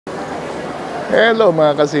Hello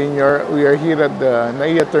mga ka-senior, we are here at the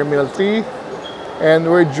NAIA Terminal 3 and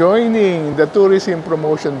we're joining the Tourism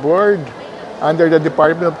Promotion Board under the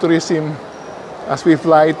Department of Tourism as we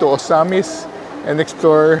fly to Ozamiz and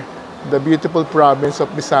explore the beautiful province of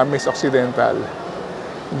Misamis Occidental.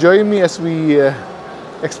 Join me as we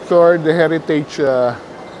explore the heritage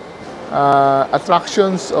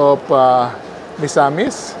attractions of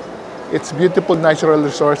Misamis, its beautiful natural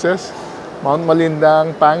resources, Mount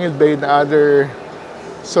Malindang, Pangil Bay, and other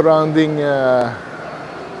surrounding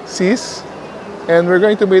seas. And we're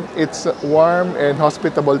going to meet its warm and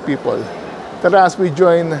hospitable people. Tara, as we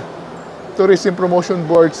join Tourism Promotion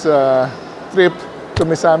Board's trip to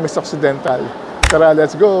Misamis Occidental. Tara,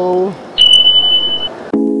 let's go!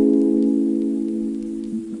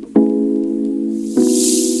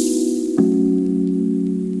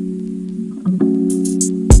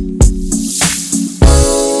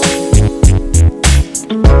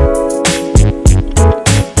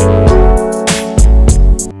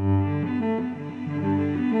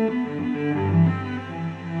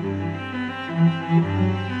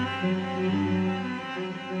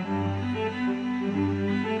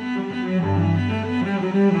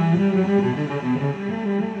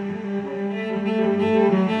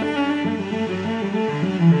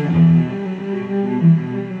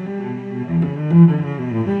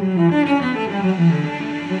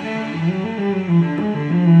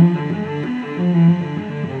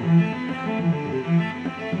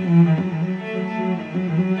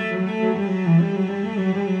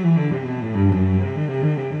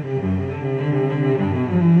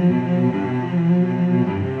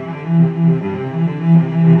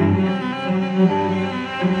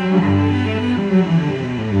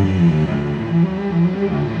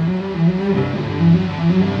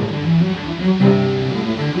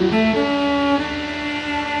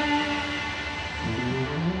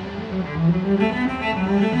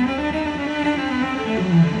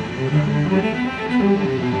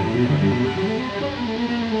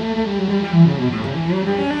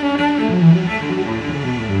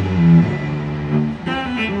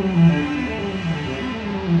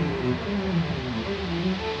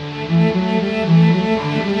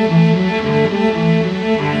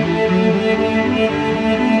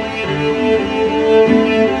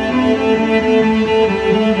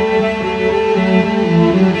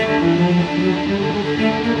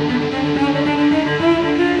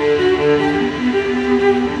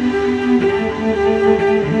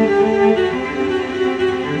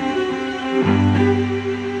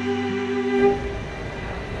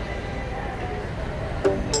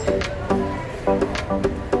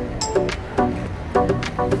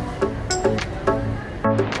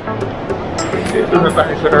 Dito na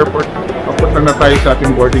tayo sa airport. Papunta na tayo sa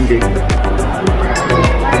ating boarding gate.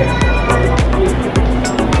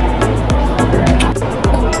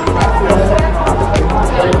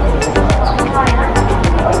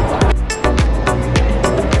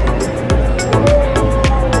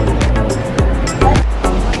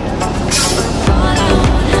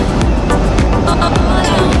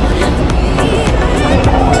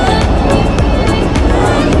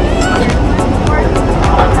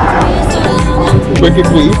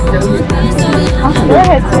 Go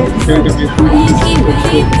ahead,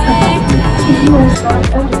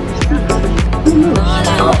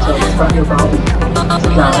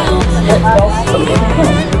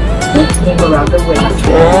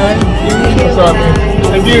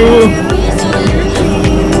 Thank you.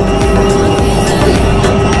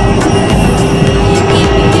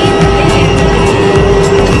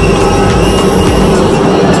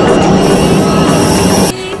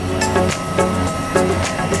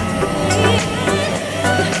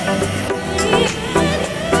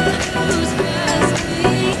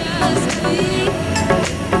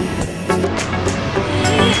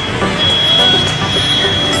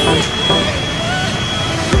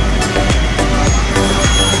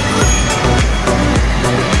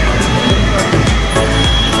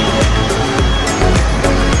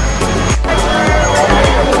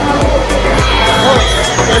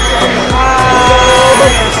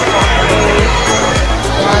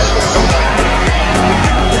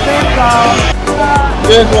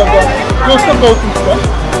 Yes, close to Bautista.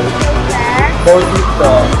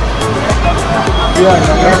 Bautista. Yeah,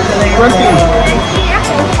 20.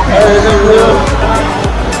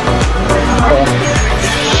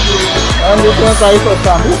 Andito na tayo sa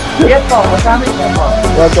Ozamiz. Yes po, Ozamiz po.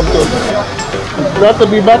 Welcome to Ozamiz. Glad to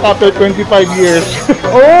be back after 25 years.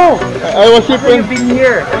 Oh! I was here You've been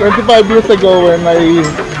here 25 years ago when I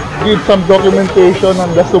did some documentation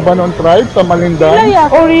on the Subanon tribe sa Malindang.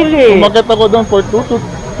 Oh, really? Umakit ako doon for 2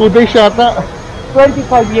 days yata.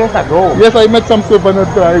 25 years ago. Yes, I met some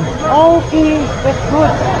Subanod tribe. Okay, that's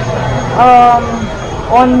good.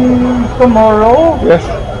 On tomorrow, Yes.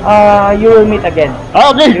 you will meet again.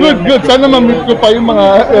 Ah, okay, good. Sana ma-meet ko pa yung mga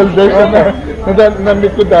elders na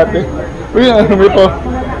na-meet ko dati. Uy, ano may pa?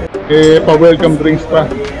 Pa-welcome drinks pa.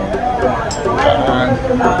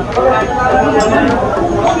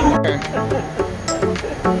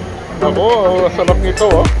 Ako, sarap nito,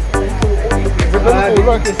 oh. Ganda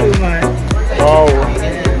ng kulay. Wow.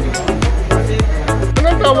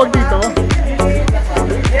 Anong tawag dito?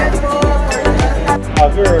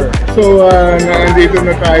 So, nandito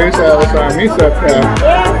na tayo sa Ozamiz at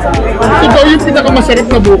ito daw yung pinakamasarap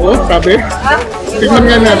na buko, sabi. Tignan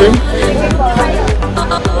nga natin.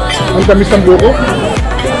 Ang tamis ng buko.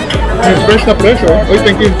 Fresh na fresh, oh. Oy,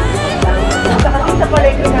 thank you.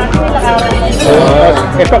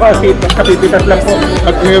 Ito kasi, kapipitas lang po.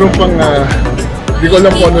 At meron pang, di ko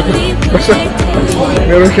alam po ano ito. Basta,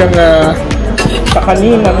 meron siyang,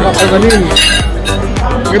 Kakanin. kakanin.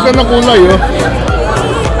 Ganda na kulay, oh.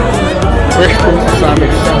 Fresh from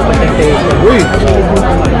Ozamiz. Uy!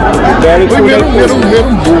 Meron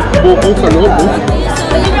buko sa loob, oh.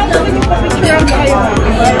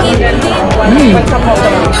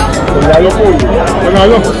 Panalo po.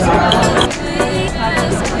 Panalo.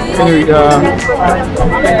 Anyway,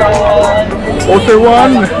 Poster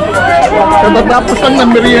 1. Katatapos lang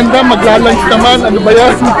ng merienda, maglalunch naman. Ano ba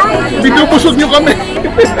yan? Binubusog nyo kami.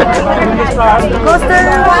 Coaster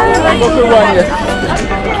 1. Poster 1, yes.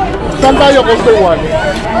 Saan tayo, Coaster 1?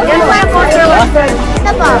 Yan po yung Coaster 1.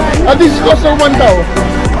 Ito po. Ah, this is Coaster 1 daw.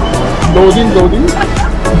 Loading.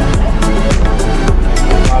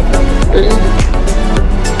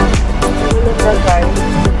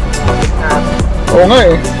 Oo nga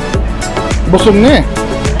eh. Busog na eh.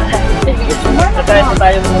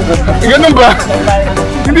 Ganun ba?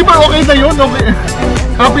 Hindi ba okay na yun? Okay.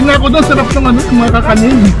 Happy na ako doon. Sarap ng yung mga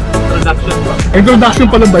kakanin.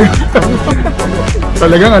 Introduction pala ba yun?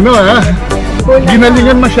 Talagang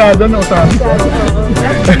ginalingan masyado na Ozamiz.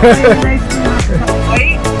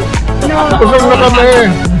 Busog na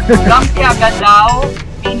kami. Lumpia Gandao,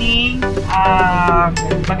 meaning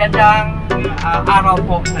magandang araw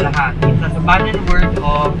po sa lahat. It's a Sabanian word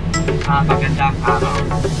of magandang araw.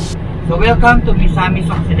 So welcome to Misamis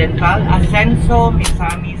Occidental, Ascenso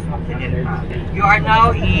Misamis Occidental. You are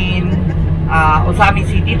now in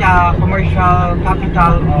Ozamiz City, the commercial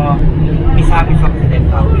capital of Misamis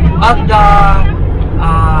Occidental. Of the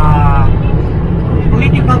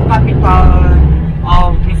political capital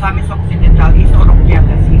of Misamis Occidental is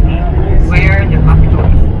Oroquieta City, where the capital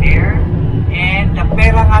is there, and the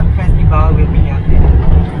Perangat Festival will be held there.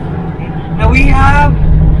 Okay. Now we have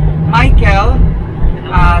Michael,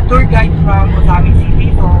 tour guide from Ozamiz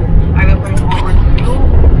City, so I will turn over to you,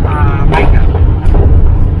 Michael.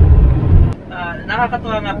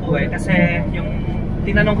 Nakakatuwa nga po kasi yung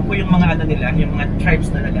tinanong ko po yung mga nila, yung mga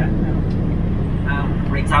tribes talaga.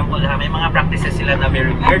 For example, may mga practices sila na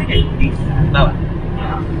very weird and this. Bawa,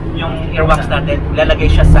 yung earwax natin,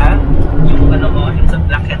 lalagay siya sa yung yung sa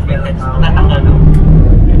blackhead velvet, natanggal no?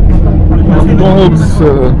 Dogs.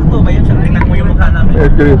 Ito ba yun? Tingnan mo yung mukha namin.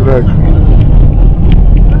 Mercury drug.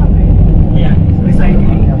 Ayan,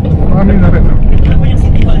 recycling. Marami na rin. Tingnan mo yung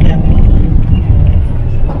city hall natin.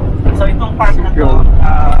 So itong park na to,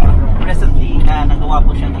 recently nagawa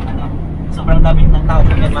po siya ng sobrang daming ng tao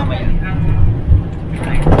yan mamaya.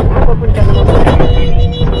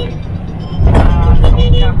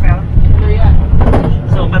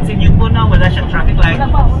 So pansin niyo po na wala siyang traffic light.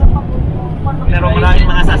 Pero maraming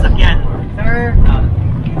mga sasakyan. Sir.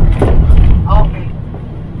 Okay.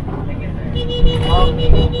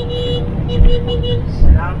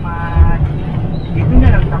 Salamat. Dito na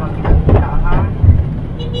lang sa makikita ha.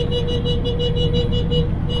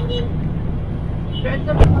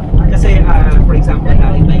 Kasi for example,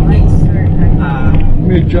 in my case,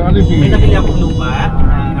 May Jollibee. may nabili akong lupa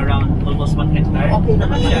around almost 1 hectare. Okay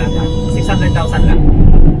naman siya. 600,000 lang.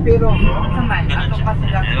 Pero naman, ano pa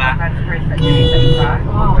sila transfer sa iba?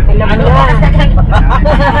 Ano ba?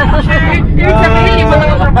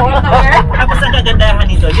 Tapos ang kagandahan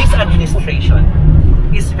nito, this administration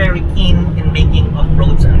is very keen in making of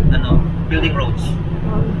roads and building roads.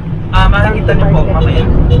 Makikita niyo po mamaya.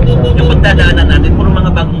 Yung pagdadaanan natin, puro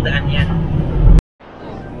mga bagong daan yan.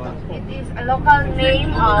 It is a local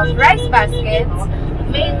name of rice baskets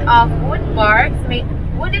made of wood barks,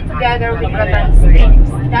 wooded together with rattan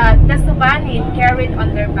sticks that the Subanin carried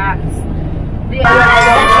on their backs.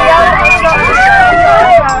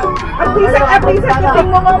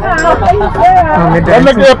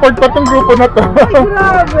 Nag-effort pa tong grupo na to.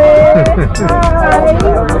 Grabe!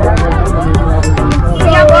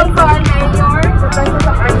 have also our mayor, the presence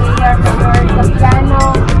of our mayor, Mayor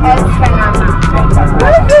Capiano, and Panama.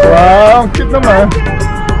 Wow, cute naman.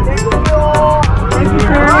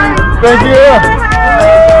 Thank you.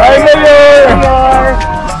 Hi, Mayor. Ano?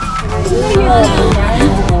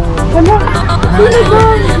 Sino ba?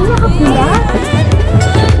 Sino ka pula?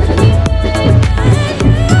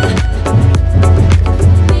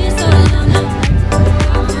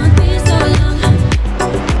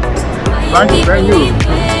 Thank you.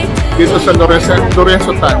 Dito sa Lorenzo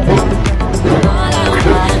Tangub.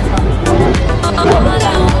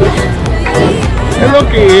 Hello,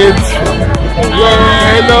 kids. Yeah,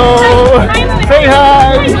 hello. Say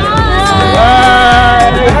hi. Hi.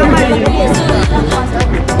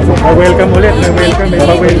 Welcome ulit. Welcome.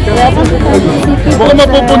 Baka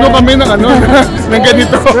mapupuno kami ng ano, ng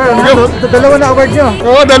ganito. Dalawa na award nyo.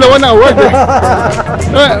 Oo, dalawa na award.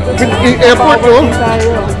 Airport, oh.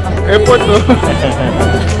 Airport, oh.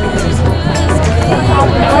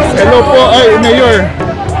 Hello po, ay, Mayor.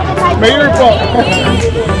 Mayor po.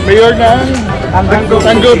 Mayor ng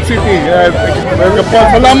Tangub City. Welcome po.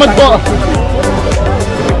 Salamat po.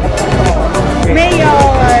 Mayor!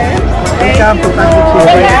 Welcome to Tangub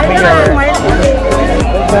City.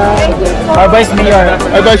 Vice Mayor.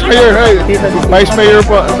 Vice Mayor. Hey. Vice Mayor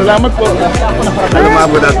po. Salamat po. Salamat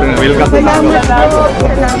po natin. Welcome to Tangub.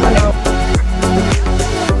 Salamat.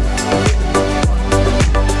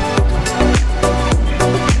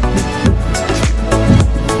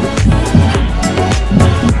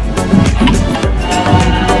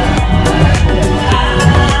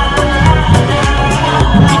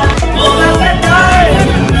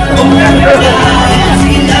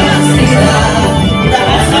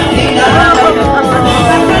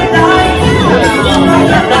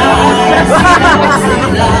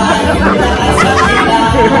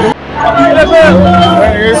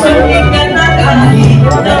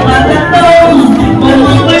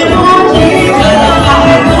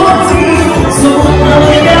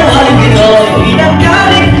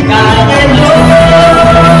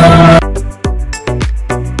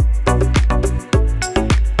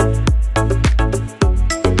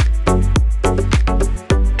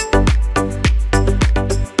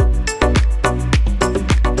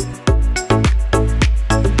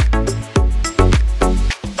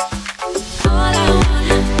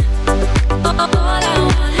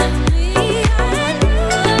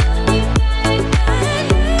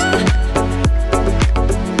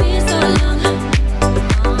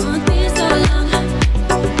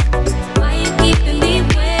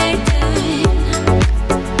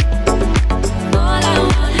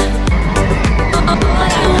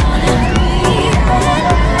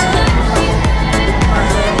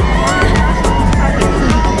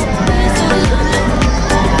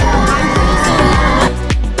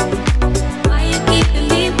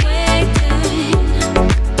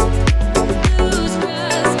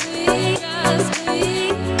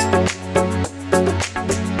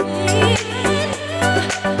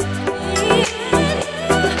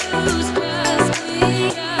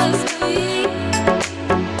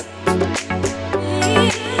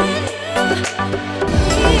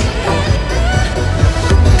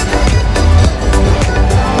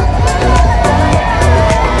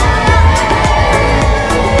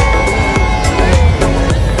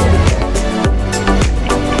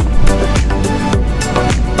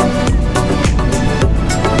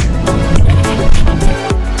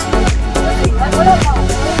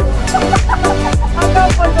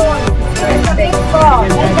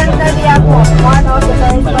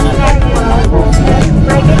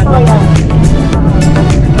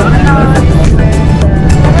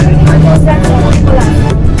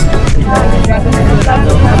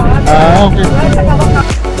 Okay.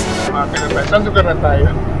 Saan lugar na tayo?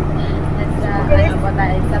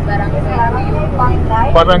 Sa barangay.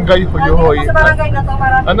 Barangay Hoyohoy.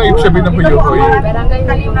 Ano ibig sabihin ng Hoyohoy?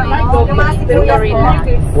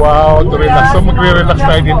 Wow, to relax. So magre-relax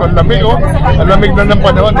tayo dito. Ang lamig, oh. Ang lamig na ng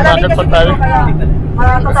panahon. Bakit pa tayo?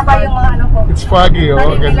 It's foggy,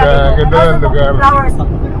 oh. Ganda ng lugar.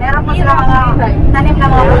 Meron po sila mga tanim na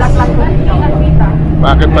mga bulaklak.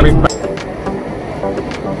 Bakit pa rin tayo?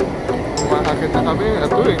 Makakit na kami.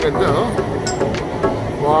 Ito eh, ganda, oh.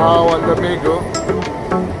 Wow, ang lamig, oh.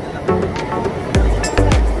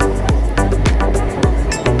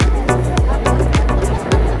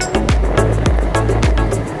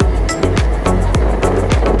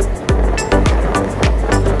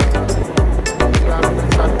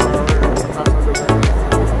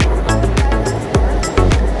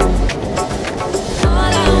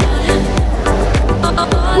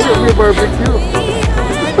 Barbecue.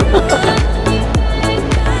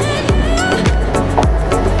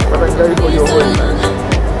 barangay Hoyohoy.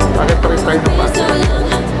 Bakit pa rin tayo ng bata?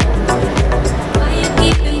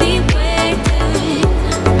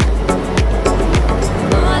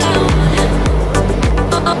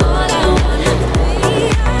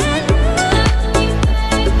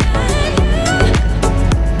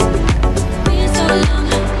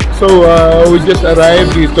 So, we just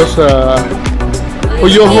arrived dito sa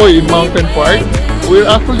Hoyohoy Mountain Park. We're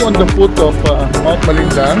actually on the foot of Mount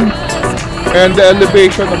Malindang. And the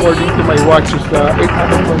elevation, according to my watch, is 820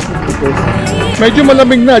 meters. Medyo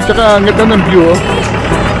malamig na, tsaka ang ganda ng view.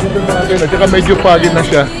 Dito natin, at tsaka medyo foggy na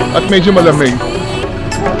siya. At medyo malamig.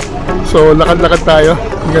 So, lakad-lakad tayo.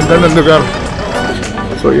 Ang ganda ng lugar.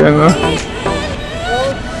 So, yan, no?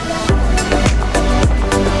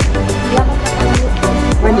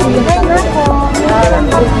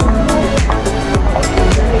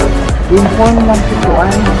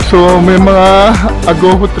 So may mga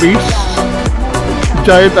agoho trees,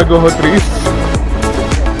 giant agoho trees,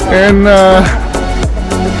 and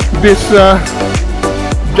this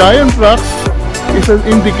giant rocks is an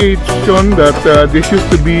indication that this used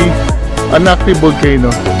to be an active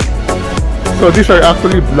volcano. So these are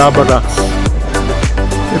actually lava rocks.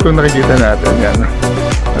 Ito nakikita natin, yan.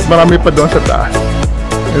 At marami pa doon sa taas.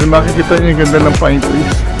 And makikita niyo yung ganda ng pine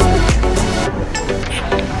trees.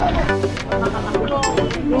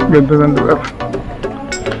 Ganda ng lugar.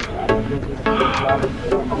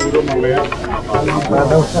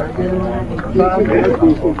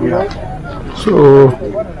 So,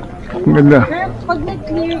 ang ganda.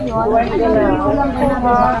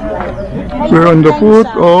 We're on the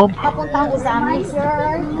foot of Ozamiz,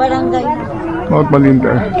 barangay Mount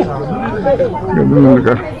Malindang. Ganda ng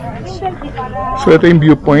lugar. So, ito yung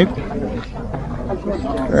viewpoint.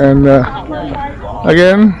 And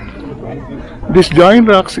again, this giant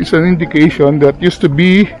rocks is an indication that it used to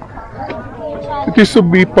be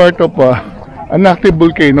part of an active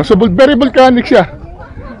volcano. So very volcanic siya.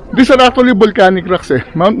 These are actually volcanic rocks eh.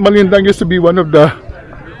 Mount Malindang used to be one of the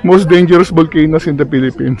most dangerous volcanoes in the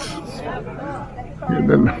Philippines.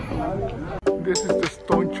 This is the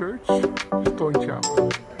stone church, stone chapel.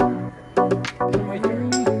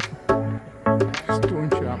 Stone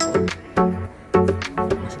chapel.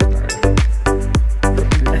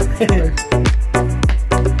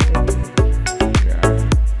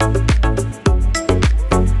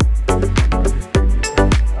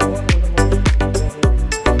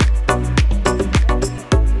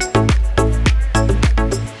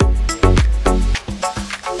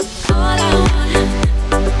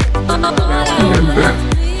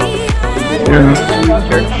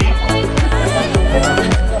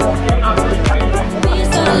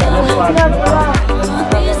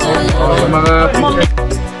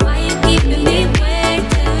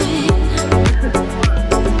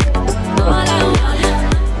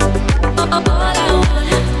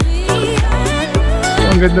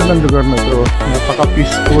 Ang ganda ng lugar na ito,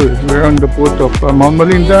 napaka-peaceful. We're on the foot of Mount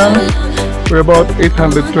Malindang. We're about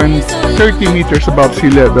 830 meters above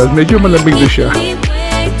sea level. Medyo malamig na siya.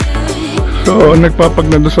 So,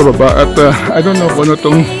 nagpapagnando sa baba at I don't know kung ano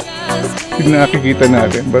itong nakikita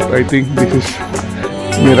natin, but I think this is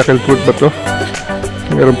miracle fruit ba to?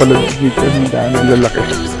 Meron pala dito ng dami ang lalaki.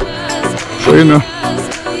 So, yun o.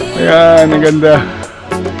 Ayan, ang ganda.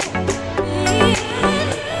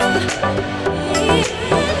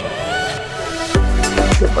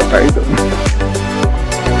 Dapat tayo doon.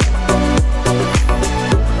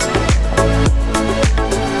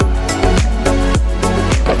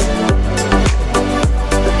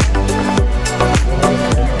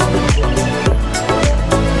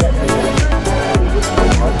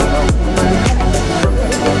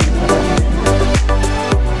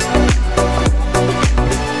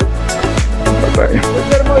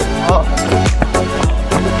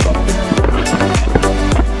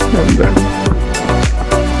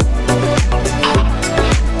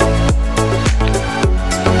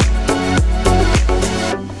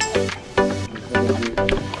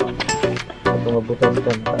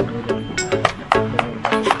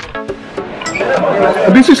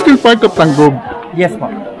 This is still part of Tangub? Yes, po.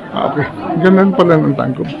 Okay. Ganun pala ng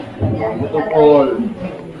Tangub.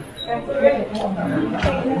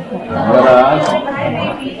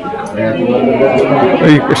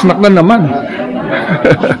 Ay, snack na naman.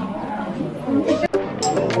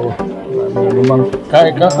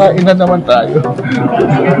 Kakain na naman tayo.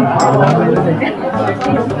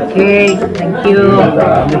 Okay, thank you.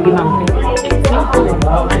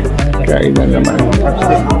 Kain na naman.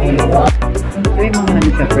 Ito yung mga ano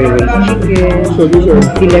sa free-range chicken. So these are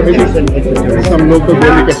some local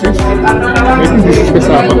delicacies. I think this is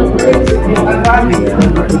kasama.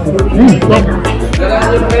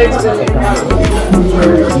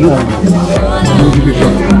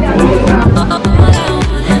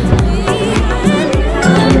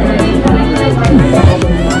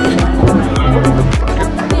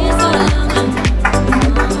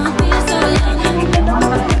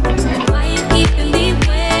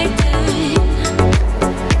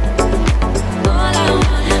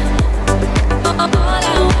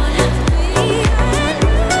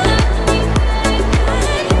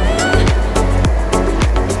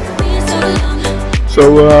 So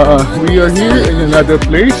we are here in another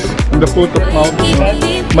place on the foot of Mount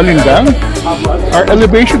Malindang. Our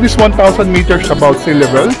elevation is 1,000 meters above sea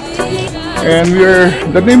level, and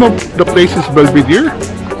the name of the place is Belvedere.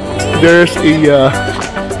 There's a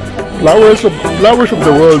flowers of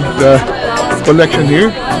the world collection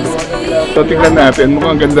here. So tingnan natin,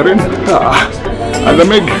 mukhang ganda rin. Ang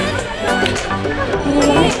lamig.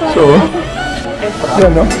 So,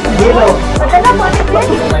 yan no?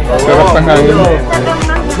 Sarap ng hangin.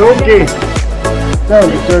 Okay. So,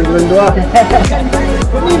 turn lang doa.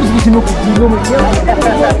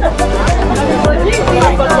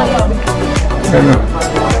 Ano?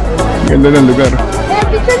 Ganda ng lugar.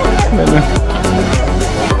 Ano?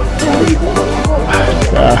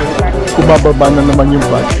 Kumababa na naman yung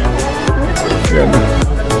patch. Yan.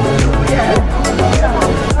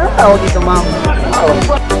 Tao dito, ma'am.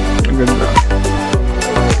 Ang ganda.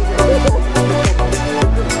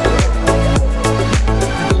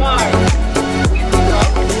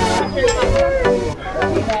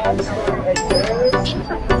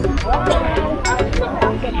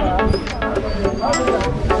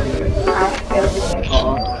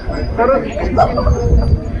 Pero,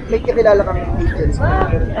 may kakilala kami details.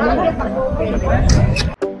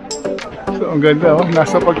 So, ang ganda, oh.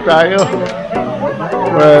 Nasa pag tayo.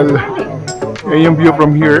 Well, yan yung view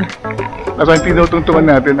from here. At ang tinutungtungan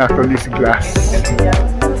natin actually is glass.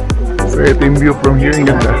 So, ito yung view from here. Ang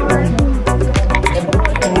ganda.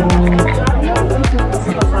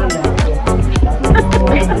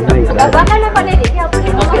 Baka na pa nila.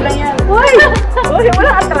 Okay lang yan. Uy! Uy,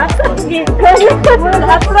 wala atras.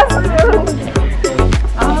 Wala atras. Okay.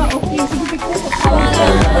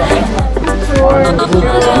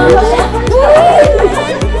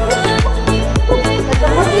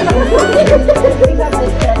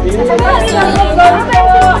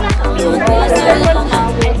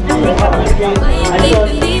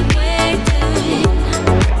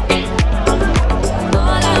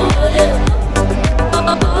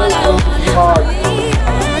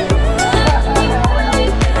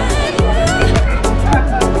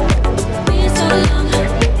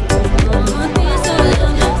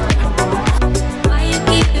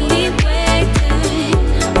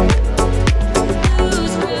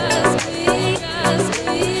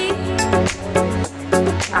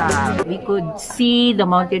 We could see the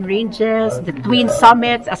mountain ranges, the twin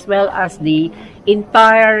summits, as well as the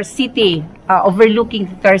entire city, overlooking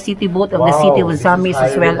the entire city, both of the city of Ozamiz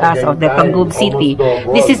as well as of the Tangub City.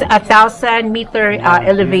 This is 1,000-meter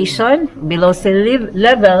elevation below sea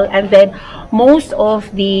level, and then most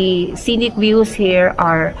of the scenic views here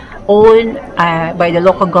are owned by the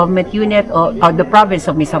local government unit of the Province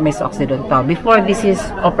of Misamis Occidental. Before, this is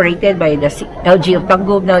operated by the LG of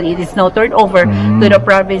Tangub. Now it is now turned over to the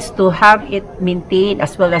province to have it maintained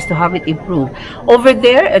as well as to have it improved. Over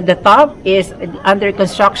there at the top is under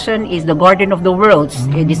construction is the Garden of the Worlds,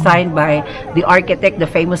 designed by the architect, the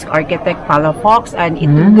famous architect Fox, and it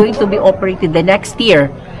is going to be operated the next year.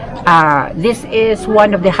 This is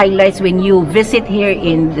one of the highlights when you visit here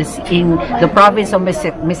in the province of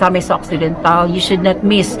Misamis Occidental. You should not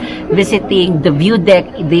miss visiting the view deck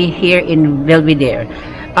here in Belvedere.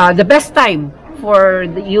 The best time for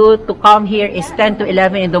you to come here is 10 to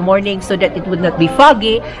 11 in the morning so that it would not be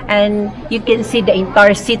foggy and you can see the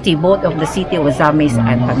entire city, both of the city of Ozamiz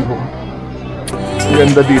and Tangub.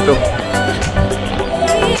 Ganda dito.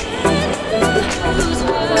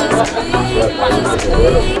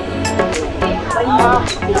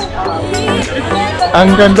 Ang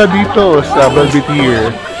ganda dito sa Belvedere.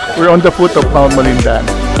 We're on the foot of Mount Malindang.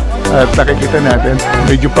 At nakikita natin,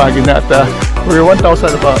 medyo pagi na at we're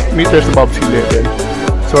 1,000 meters above sea level.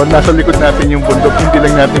 So nasa likod natin yung bundok, hindi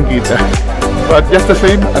lang natin kita. But just the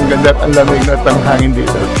same, ang ganda at ang lamig na at ang hangin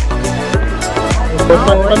dito. So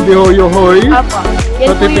Hoyohoy.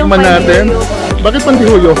 So titikman natin. Bakit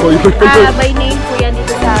Hoyohoy? By name po yan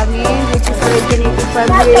dito sa amin, which is originated from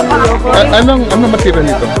here in Hoyohoy. Anong matira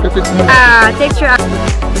nito? Texture.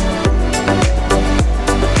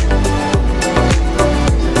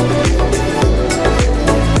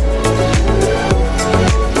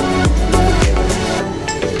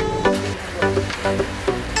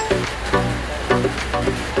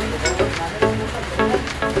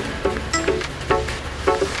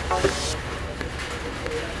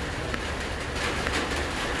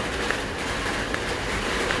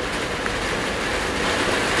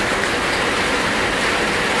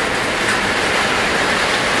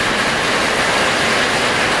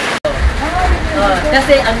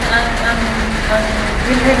 Kasi ang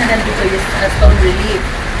winner na nandito is stone relief.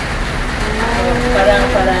 Para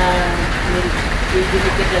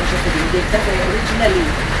i-duplicate lang siya sa dinding. Kasi originally,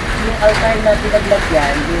 yung altar na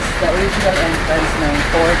pinaglagyan is the original entrance ng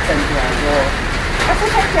Fort Santiago. Ako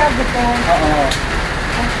Santiago to. Oo.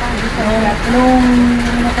 Nung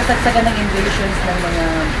nakasagsagan ng invasions ng mga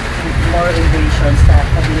more invasions sa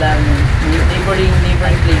kabilang neighboring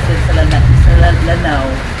places sa Lanao,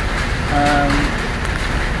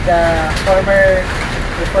 the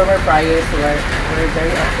former friars were very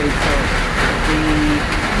afraid, so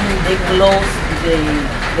they closed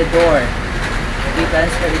the door. They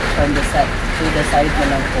transferred it from the side to the side na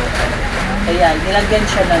lang po. Kaya nilagyan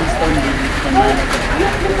siya ng stone relief naman.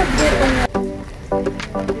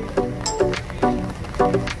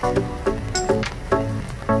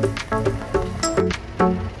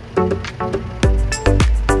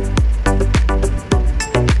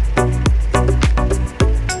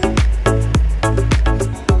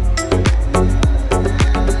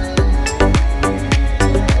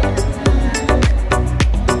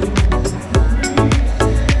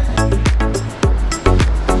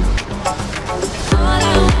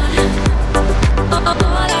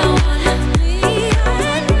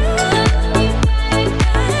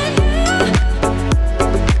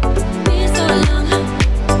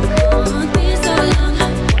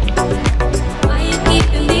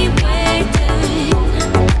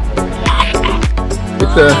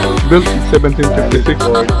 Built in 1756.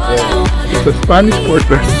 It's a Spanish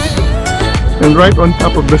fortress, and right on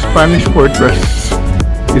top of the Spanish fortress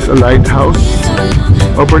is a lighthouse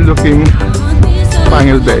overlooking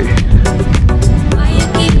Pangil Bay.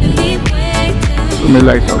 So may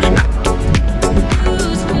lighthouse siya.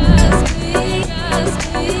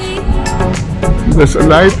 There's a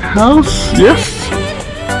lighthouse, yes,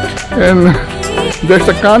 and there's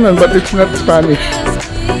a cannon, but it's not Spanish.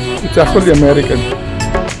 It's actually American.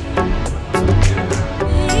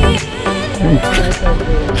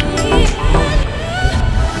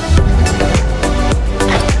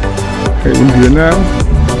 Okay, yun na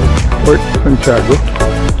Fort Santiago.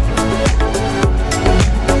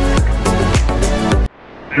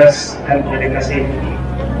 Plus, delicacy.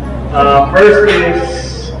 First is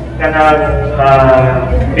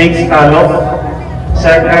baked scallop.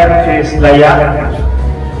 Second is layak.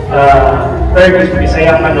 Third is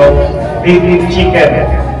Bisayang manok, native chicken.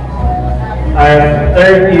 And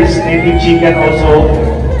third is native chicken also,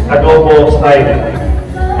 adobo style.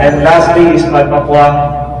 And lastly is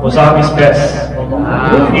balbacua, Ozamiz best.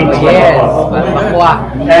 Yes, balbacua.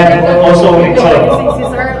 And also lechon.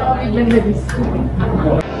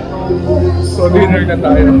 So dinner na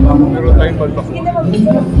tayo. Meron tayong balbacua. We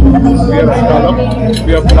have scallop,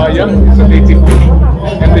 we have layak, it's a native dish,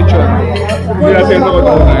 and lechon. Hindi natin ito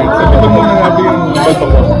kunahin. So ito muna natin yung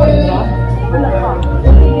balbacua.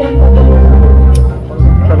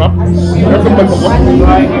 Sarap. Sarap yung balbacua.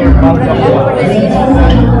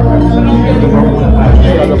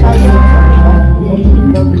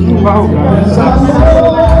 Wow. Sarap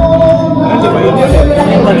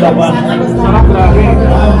grabe.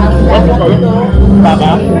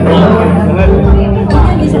 Baba.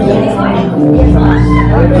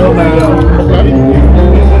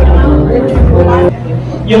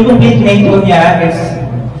 Yung complete name po niya is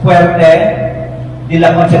Fuerte de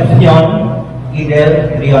la Concepcion y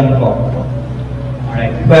del Triunfo.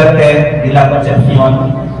 Alright, Fuerte de la Concepcion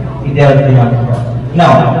y del Triunfo.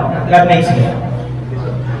 Now, that makes sense.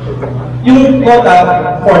 Yung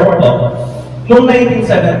Cotta Fort po, noong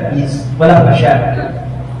 1970s, wala pa siya.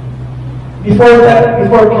 Before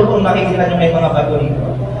po kung nakikita nyo may mga bato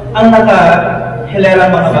dito, ang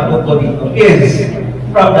naka-hilerang mga bato po dito is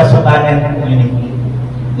from the Subanen community.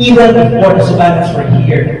 Even before the Subanans were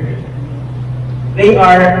here, they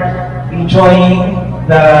are enjoying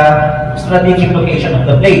the strategic location of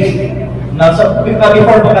the place. Now, so,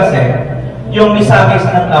 before pa kasi, yung Misamis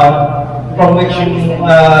na town, from which yung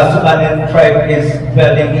Subanen tribe is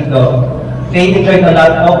dwelling dito, they enjoyed a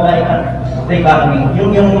lot of the economy.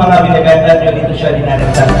 Yung mga binibenta nyo dito siya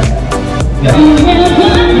dinadagdagan. Yeah.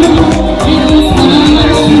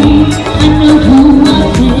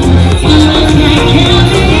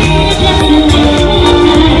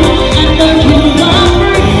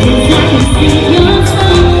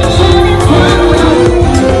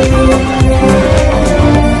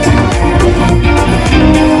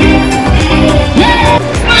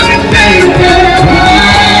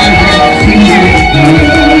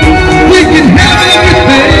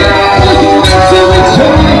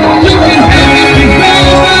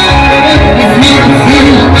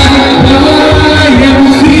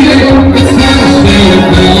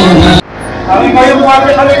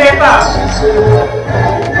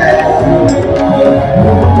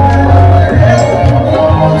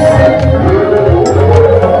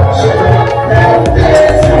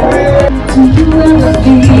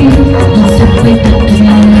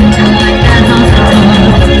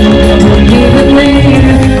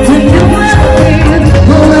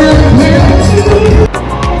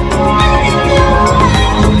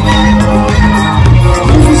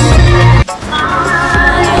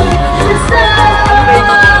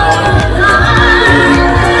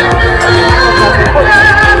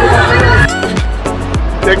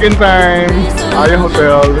 check-in time, Aya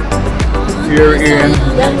Hotel, here in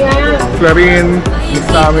Clarin,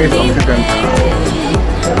 Misamis Occidental.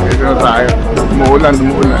 Dito na tayo. Umuulan.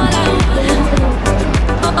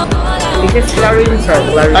 This is Clarin, sir.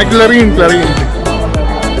 Ay, Clarin.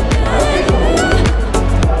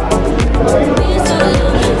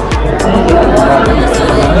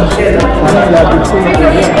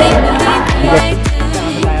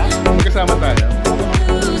 Kasama tayo.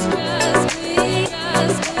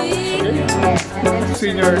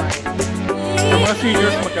 Senior. Yung mga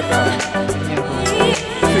seniors magkasama.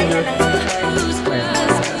 Senior.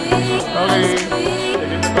 Okay.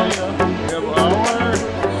 Dito tayo. We have our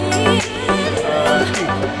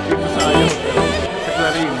dito sa Aya Hotel. Sa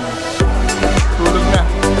Clarin. Tulog na.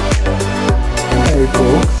 Hey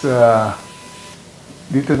folks,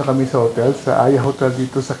 dito na kami sa hotel, sa Aya Hotel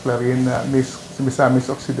dito sa Clarin, Misamis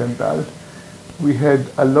Occidental. We had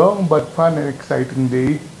a long but fun and exciting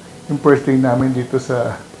day. Yung first day namin dito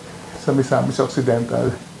sa Misamis Occidental.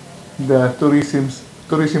 The Tourism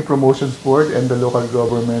Promotions Board and the local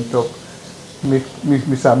government of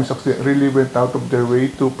Misamis Occidental really went out of their way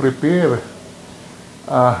to prepare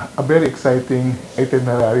a very exciting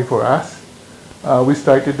itinerary for us. We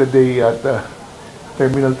started the day at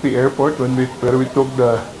Terminal 3 Airport where we took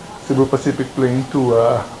the Cebu Pacific plane to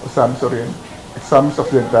Ozamiz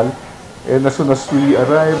Occidental. And as soon as we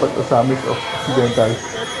arrived at Ozamiz Occidental,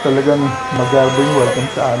 talagang magarbing welcome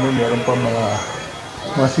sa amin. Meron pa mga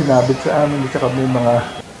sinabit sa amin, at saka may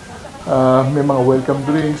mga welcome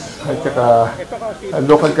drinks, at saka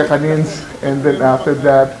local kakanins. And then after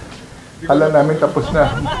that, kala namin tapos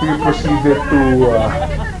na. We proceeded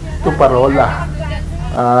to Parola.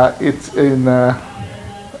 It's in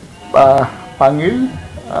Pangil,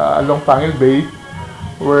 along Pangil Bay,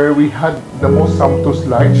 where we had the most sumptuous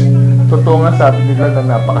lunch. Totoo nga, sabi nila na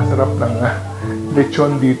napakasarap ng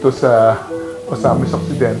lechon dito sa Ozamiz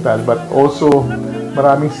Occidental, but also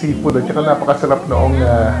maraming seafood at saka napakasarap noong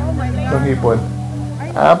hipon.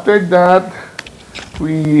 After that,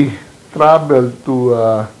 we traveled to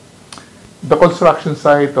the construction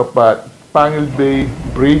site of Pangil Bay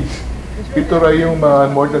Bridge. Ito rin yung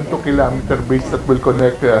more than 2 kilometer bridge that will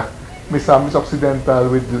connect Misamis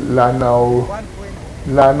Occidental with Lanao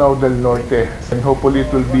del Norte, and hopefully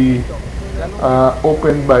it will be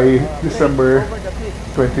open by December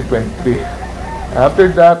 2023. After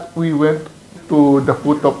that, we went to the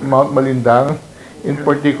foot of Mount Malindang, in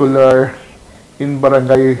particular in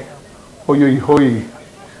Barangay Hoyohoy,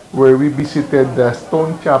 where we visited the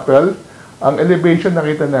Stone Chapel. Ang elevation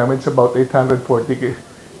nakita namin is about 840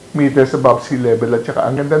 meters above sea level, at saka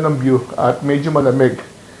ang ganda ng view at medyo malamig.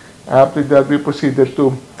 After that, we proceeded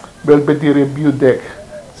to Belvedere View Deck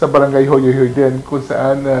sa Barangay Hoyohoy din, kung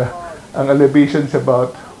saan ang elevation is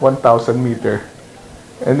about 1,000 meter.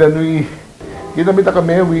 And then we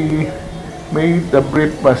made a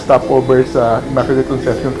brief stopover sa Immaculate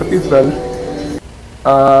Conception Cathedral.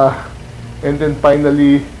 And then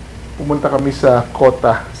finally, pumunta kami sa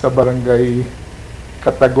Cotta, sa Barangay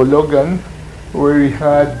Katagologan, where we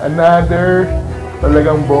had another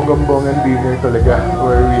talagang bonggang-bonggang dinner talaga,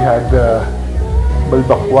 where we had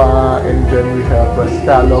balbacua, and then we have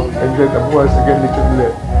scallop, and then of course again lechon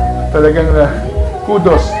ulit. Talagang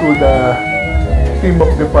kudos to the team of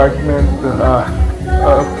Department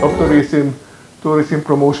of Tourism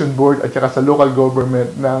Promotion Board at saka sa local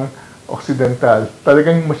government ng Occidental.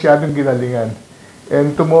 Talagang masyadong ginalingan.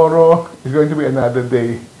 And tomorrow is going to be another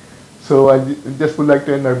day. So I just would like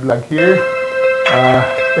to end our vlog here.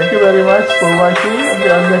 Thank you very much for watching.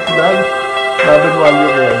 Until our next vlog, David Walyo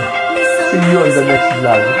again. See you on the next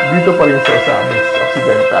vlog. Dito pa rin sa Ozamiz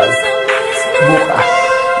Occidental. Bukas.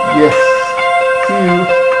 Yes. See you.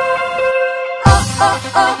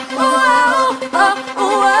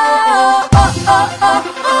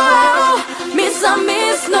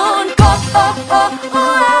 Misamis nun ko.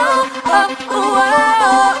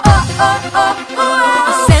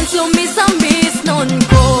 Senso misamis nun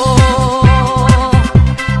ko.